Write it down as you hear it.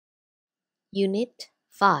Unit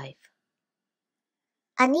 5.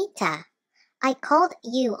 Anita, I called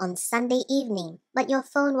you on Sunday evening, but your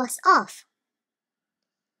phone was off.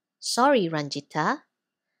 Sorry, Ranjita.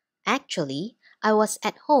 Actually, I was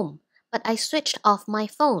at home, but I switched off my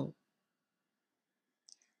phone.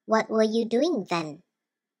 What were you doing then?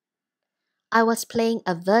 I was playing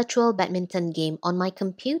a virtual badminton game on my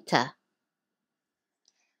computer.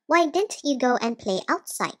 Why didn't you go and play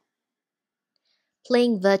outside?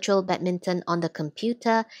 Playing virtual badminton on the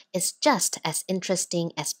computer is just as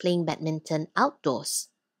interesting as playing badminton outdoors.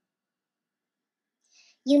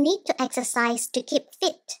 You need to exercise to keep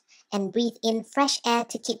fit and breathe in fresh air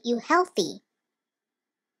to keep you healthy.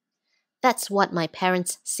 That's what my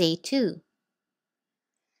parents say too.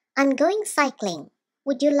 I'm going cycling.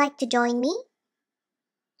 Would you like to join me?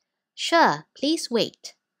 Sure, please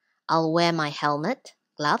wait. I'll wear my helmet,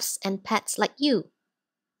 gloves, and pads like you.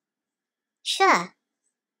 Sure.